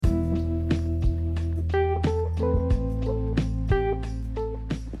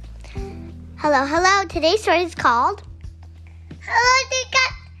Hello, hello. Today's story is called...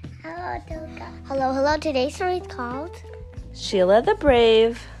 Hello, hello. Today's story is called... Sheila the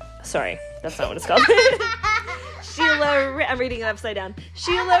Brave. Sorry, that's not what it's called. Sheila Rae. I'm reading it upside down.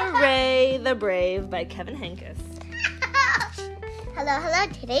 Sheila Rae the Brave by Kevin Henkes. Hello, hello.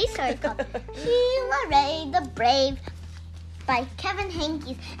 Today's story is called Sheila Rae the Brave by Kevin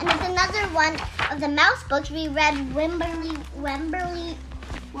Henkes. And it's another one of the mouse books we read.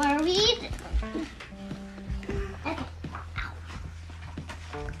 Okay.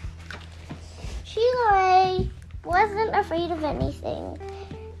 Sheila Rae wasn't afraid of anything.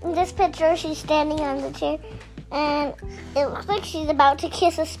 In this picture, she's standing on the chair, and it looks like she's about to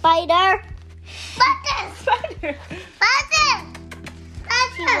kiss a spider. Spider!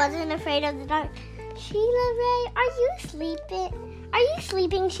 She wasn't afraid of the dark. Sheila Rae, are you sleeping? Are you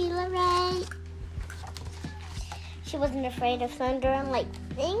sleeping, Sheila Rae? She wasn't afraid of thunder and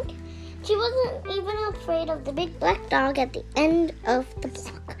lightning. She wasn't even afraid of the big black dog at the end of the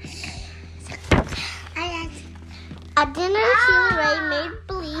block. At dinner, Sheila Rae made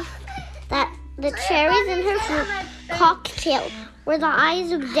believe that the cherries in her fruit cocktail were the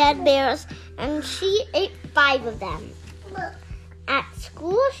eyes of dead bears, and she ate 5 of them. At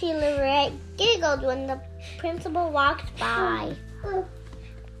school, Sheila Rae giggled when the principal walked by.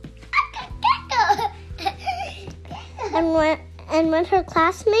 And when her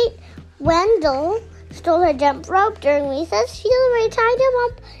classmate Wendell stole her jump rope during recess, Sheila Rae tied him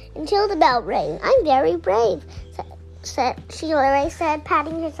up until the bell rang. I'm very brave, said Sheila Rae said,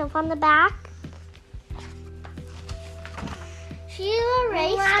 patting herself on the back. Sheila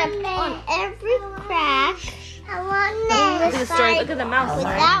Rae stepped on every crack on the side Look at the mouse.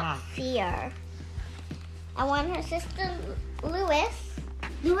 without fear. And when her sister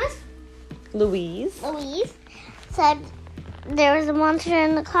Louise said there was a monster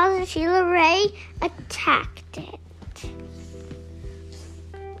in the closet, Sheila Rae attacked it.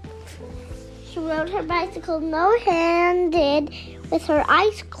 She rode her bicycle no-handed with her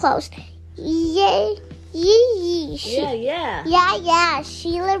eyes closed. Yay, yee, yee. Yeah,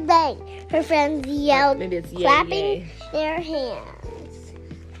 Sheila Rae. Her friends yelled, clapping their hands.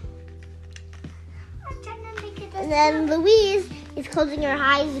 And then Louise is closing her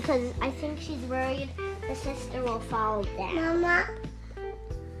eyes because I think she's worried her sister will fall down. Mama,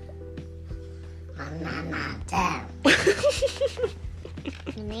 down.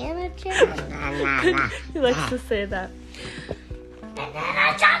 Banana jam. He likes to say that.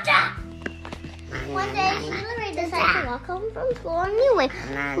 Banana cha-cha. One day, Sheila Rae decided to walk home from school anyway.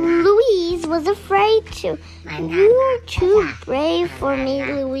 Louise was afraid to. You are too brave for me,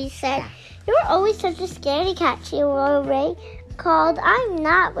 Louise said. You were always such a scaredy cat, Sheila Rae called. I'm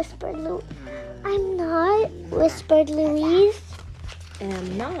not, whispered Louise. I'm not, whispered Louise.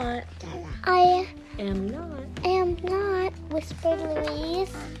 Am not. I am not. Am not, whispered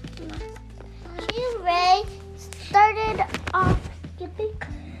Louise. Sheila Rae started off skipping.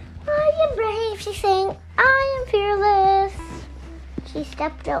 I am brave, she sang. I am fearless. She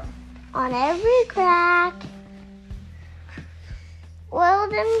stepped up on every crack.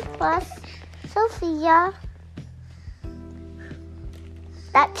 Weldon plus Sophia.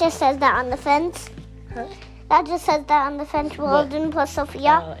 That just says that on the fence. Huh? That just says that on the fence. Weldon plus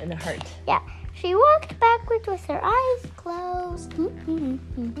Sophia. Oh, in the heart. Yeah. She walked backwards with her eyes closed.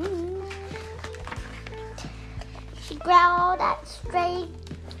 She growled at stray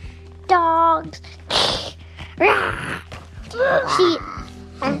dogs.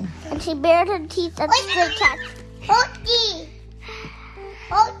 She bared her teeth at stray cats. Hokey!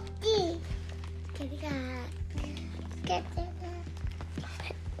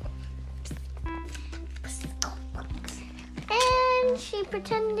 And she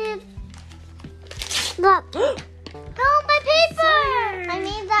pretended that. Oh, my paper! I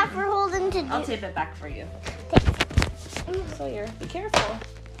made that for Holden to do. I'll tape it back for you. Sawyer, be careful.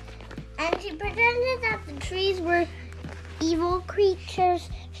 And she pretended that the trees were evil creatures.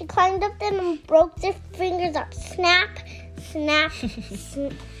 She climbed up them and broke their fingers up. Snap, snap,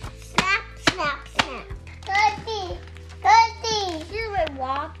 snap, snap, snap. Goody. She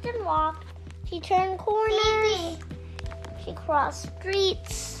walked and walked. She turned corners. She crossed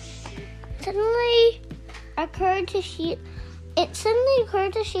streets. It suddenly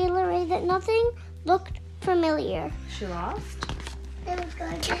occurred to Sheila Rae that nothing looked familiar. She lost?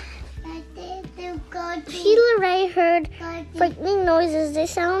 Sheila Rae heard frightening noises. They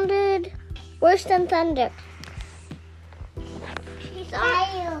sounded worse than thunder.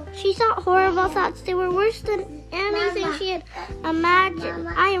 She thought horrible thoughts. They were worse than anything she had imagined.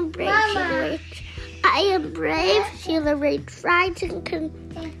 I am brave, Sheila Rae. I am brave, Sheila Rae tried to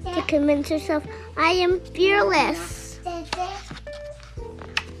convince herself. I am fearless.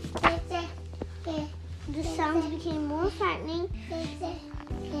 The sounds became more frightening.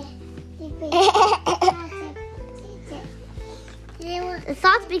 The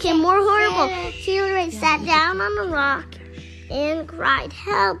thoughts became more horrible. Sheila Rae sat down on a rock and cried,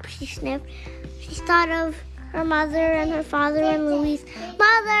 "Help!" She sniffed. She thought of her mother and her father and Louise.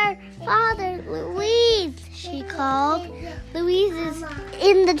 "Mother! Father! Louise!" she called. Louise is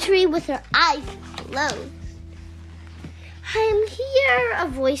in the tree with her eyes closed. "I am here," a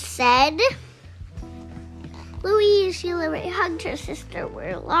voice said. Louise, Sheila Rae hugged her sister.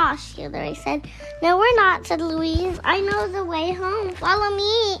 "We're lost," Sheila Rae said. "No, we're not," said Louise. "I know the way home. Follow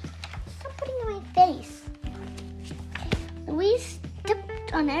me." Stop putting it in my face. Louise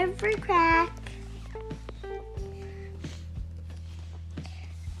stepped on every crack.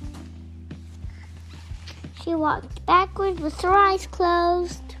 She walked backwards with her eyes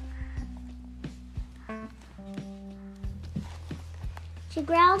closed. She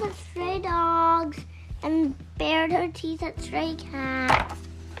growled at stray dogs and bared her teeth at stray cats.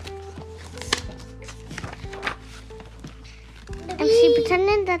 And she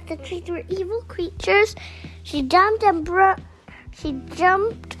pretended that the trees were evil creatures. She jumped up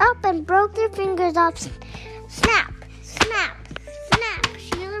and broke their fingers off. Snap, snap, snap.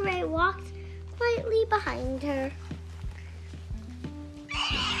 Sheila Rae walked quietly behind her.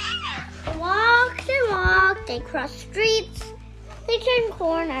 They walked and walked. They crossed streets. They turned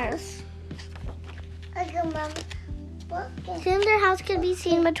corners. Soon their house could be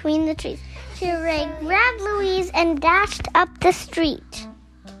seen between the trees. Sheila Rae grabbed Louise and dashed up the street.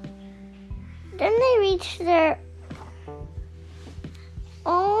 Then they reached their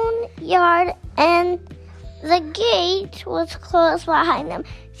own yard and the gate was closed behind them.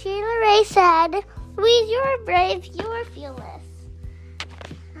 Sheila Rae said, "Louise, you are brave, you are fearless."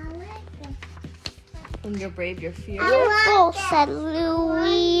 When you're brave, you're fearless. "You both," said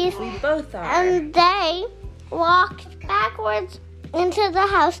Louise. We both are. And they walked backwards into the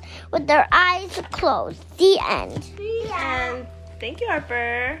house with their eyes closed. The end. The end. Thank you,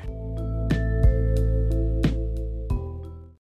 Harper.